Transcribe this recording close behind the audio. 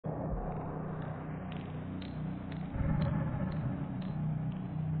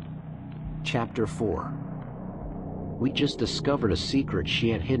Chapter 4. We just discovered a secret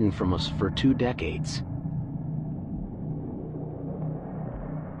she had hidden from us for 2 decades.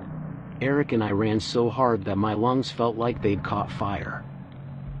 Eric and I ran so hard that my lungs felt like they'd caught fire.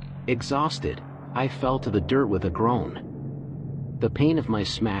 Exhausted, I fell to the dirt with a groan. The pain of my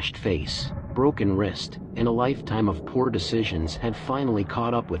smashed face, broken wrist, and a lifetime of poor decisions had finally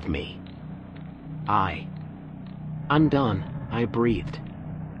caught up with me. I'm done, I breathed.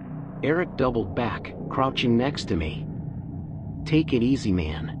 Eric doubled back, crouching next to me. Take it easy,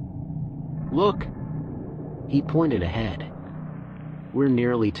 man. Look! He pointed ahead. We're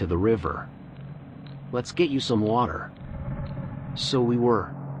nearly to the river. Let's get you some water. So we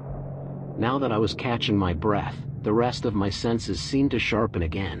were. Now that I was catching my breath, the rest of my senses seemed to sharpen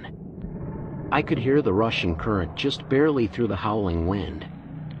again. I could hear the rushing current just barely through the howling wind.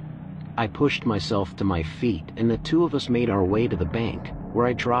 I pushed myself to my feet and the two of us made our way to the bank, where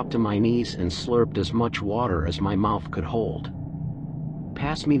I dropped to my knees and slurped as much water as my mouth could hold.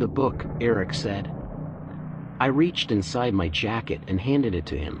 Pass me the book, Eric said. I reached inside my jacket and handed it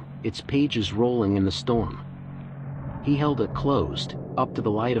to him, its pages rolling in the storm. He held it closed, up to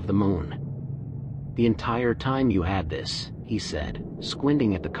the light of the moon. The entire time you had this, he said,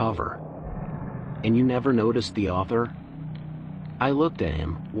 squinting at the cover. And you never noticed the author? I looked at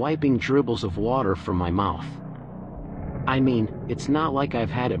him, wiping dribbles of water from my mouth. I mean, it's not like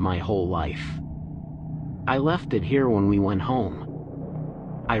I've had it my whole life. I left it here when we went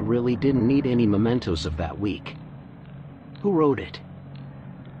home. I really didn't need any mementos of that week. Who wrote it?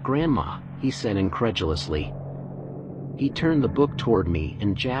 Grandma, he said incredulously. He turned the book toward me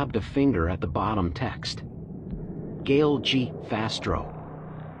and jabbed a finger at the bottom text. Gail G. Fastro.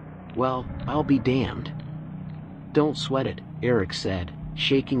 Well, I'll be damned. Don't sweat it, Eric said,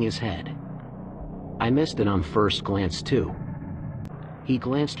 shaking his head. I missed it on first glance too. He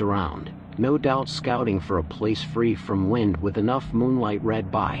glanced around, no doubt scouting for a place free from wind with enough moonlight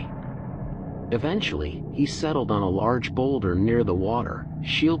read by. Eventually, he settled on a large boulder near the water,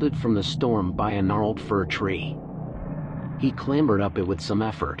 shielded from the storm by a gnarled fir tree. He clambered up it with some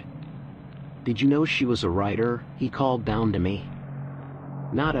effort. Did you know she was a writer? He called down to me.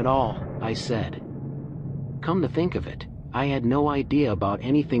 Not at all, I said. Come to think of it, I had no idea about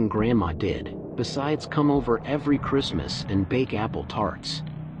anything Grandma did, besides come over every Christmas and bake apple tarts.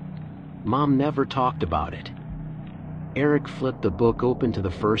 Mom never talked about it. Eric flipped the book open to the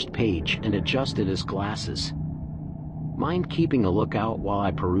first page and adjusted his glasses. Mind keeping a lookout while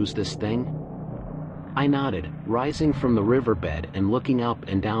I peruse this thing? I nodded, rising from the riverbed and looking up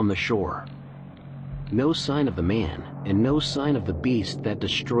and down the shore. No sign of the man, and no sign of the beast that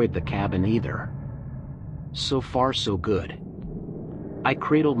destroyed the cabin either. So far so good. I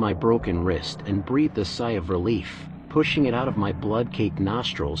cradled my broken wrist and breathed a sigh of relief, pushing it out of my blood-caked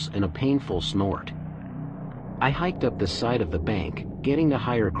nostrils in a painful snort. I hiked up the side of the bank, getting to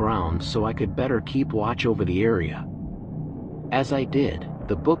higher ground so I could better keep watch over the area. As I did,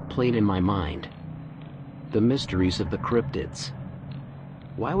 the book played in my mind. The mysteries of the cryptids.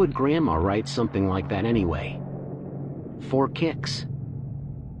 Why would Grandma write something like that anyway? For kicks.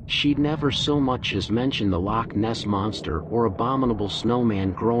 She'd never so much as mentioned the Loch Ness Monster or abominable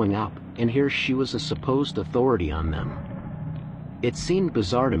snowman growing up, and here she was a supposed authority on them. It seemed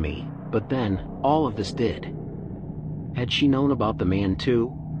bizarre to me, but then, all of this did. Had she known about the man too?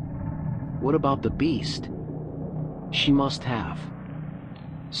 What about the beast? She must have.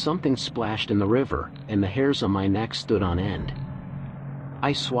 Something splashed in the river, and the hairs on my neck stood on end.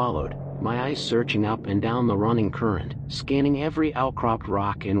 I swallowed, my eyes searching up and down the running current, scanning every outcropped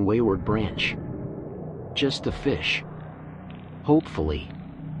rock and wayward branch. Just a fish. Hopefully.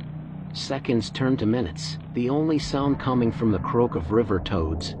 Seconds turned to minutes, the only sound coming from the croak of river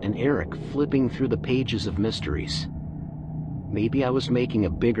toads and Eric flipping through the pages of mysteries. Maybe I was making a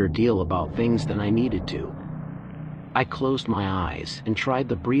bigger deal about things than I needed to. I closed my eyes and tried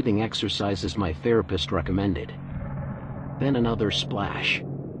the breathing exercises my therapist recommended. Then another splash.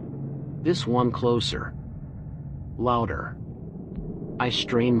 This one closer. Louder. I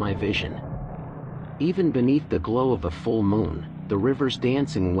strained my vision. Even beneath the glow of the full moon, the river's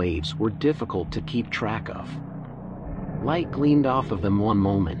dancing waves were difficult to keep track of. Light gleamed off of them one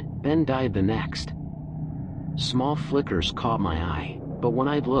moment, then died the next. Small flickers caught my eye, but when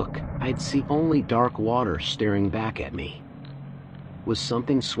I'd look, I'd see only dark water staring back at me. Was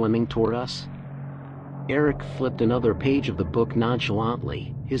something swimming toward us? Eric flipped another page of the book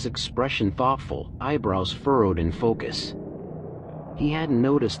nonchalantly, his expression thoughtful, eyebrows furrowed in focus. He hadn't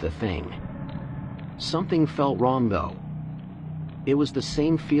noticed a thing. Something felt wrong though. It was the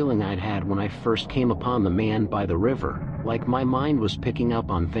same feeling I'd had when I first came upon the man by the river, like my mind was picking up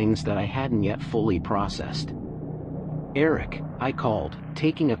on things that I hadn't yet fully processed. "Eric," I called,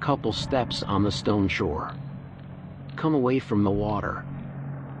 taking a couple steps on the stone shore. "Come away from the water."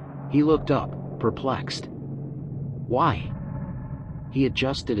 He looked up, perplexed. "Why?" He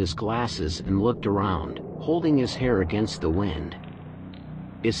adjusted his glasses and looked around, holding his hair against the wind.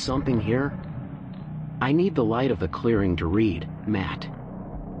 "Is something here?" "I need the light of the clearing to read, Matt.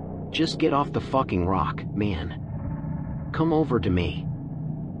 Just get off the fucking rock, man. Come over to me."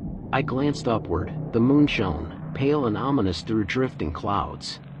 I glanced upward. The moon shone, pale and ominous through drifting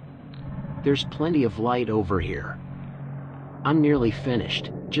clouds. "There's plenty of light over here. I'm nearly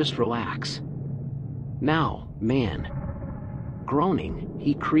finished, just relax. Now, man." Groaning,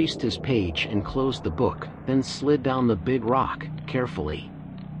 he creased his page and closed the book, then slid down the big rock, carefully.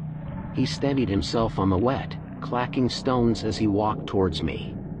 He steadied himself on the wet, clacking stones as he walked towards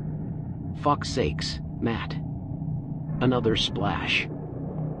me. "Fuck's sakes, Matt." Another splash.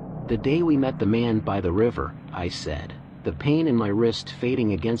 "The day we met the man by the river," I said, the pain in my wrist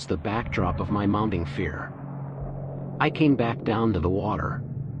fading against the backdrop of my mounting fear. "I came back down to the water."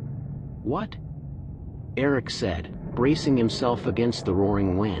 "What?" Eric said, bracing himself against the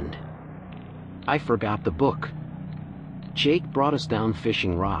roaring wind. "I forgot the book. Jake brought us down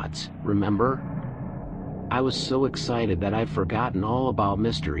fishing rods, remember? I was so excited that I'd forgotten all about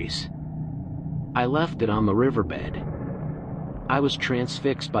mysteries. I left it on the riverbed. I was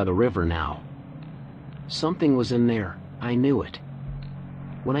transfixed by the river now. Something was in there, I knew it.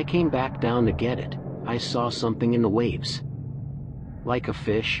 When I came back down to get it, I saw something in the waves. Like a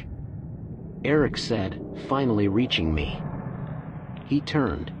fish?" Eric said, finally reaching me. He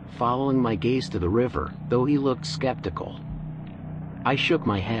turned, following my gaze to the river, though he looked skeptical. I shook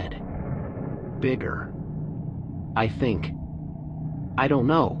my head. "Bigger. I think. I don't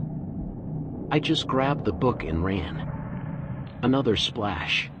know." I just grabbed the book and ran. Another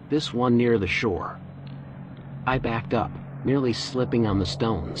splash, this one near the shore. I backed up, nearly slipping on the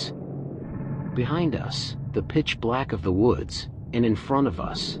stones. Behind us, the pitch black of the woods, and in front of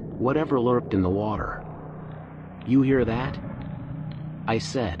us, whatever lurked in the water. "You hear that?" I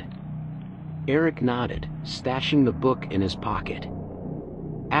said. Eric nodded, stashing the book in his pocket.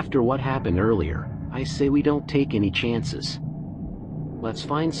 "After what happened earlier, I say we don't take any chances. Let's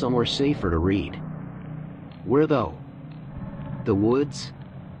find somewhere safer to read." "Where though?" "The woods."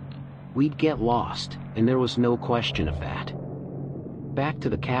 We'd get lost, and there was no question of that. Back to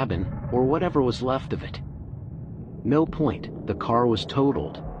the cabin, or whatever was left of it. No point, the car was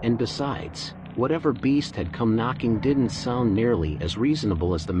totaled, and besides, whatever beast had come knocking didn't sound nearly as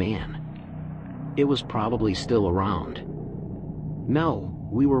reasonable as the man. It was probably still around. No,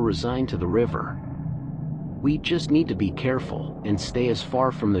 we were resigned to the river. We'd just need to be careful and stay as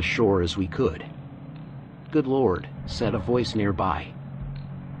far from the shore as we could. "Good Lord," said a voice nearby.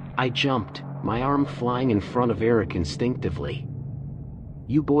 I jumped, my arm flying in front of Eric instinctively.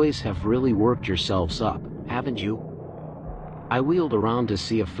 "You boys have really worked yourselves up, haven't you?" I wheeled around to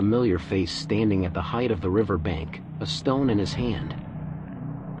see a familiar face standing at the height of the river bank, a stone in his hand.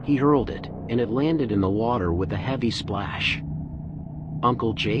 He hurled it, and it landed in the water with a heavy splash.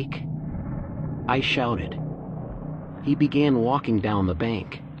 "Uncle Jake?" I shouted. He began walking down the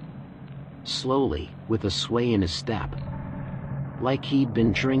bank. Slowly, with a sway in his step. Like he'd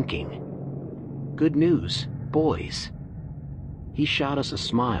been drinking. "Good news, boys." He shot us a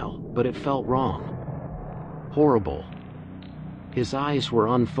smile, but it felt wrong. Horrible. His eyes were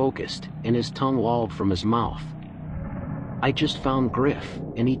unfocused, and his tongue lolled from his mouth. "I just found Griff,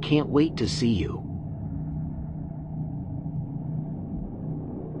 and he can't wait to see you."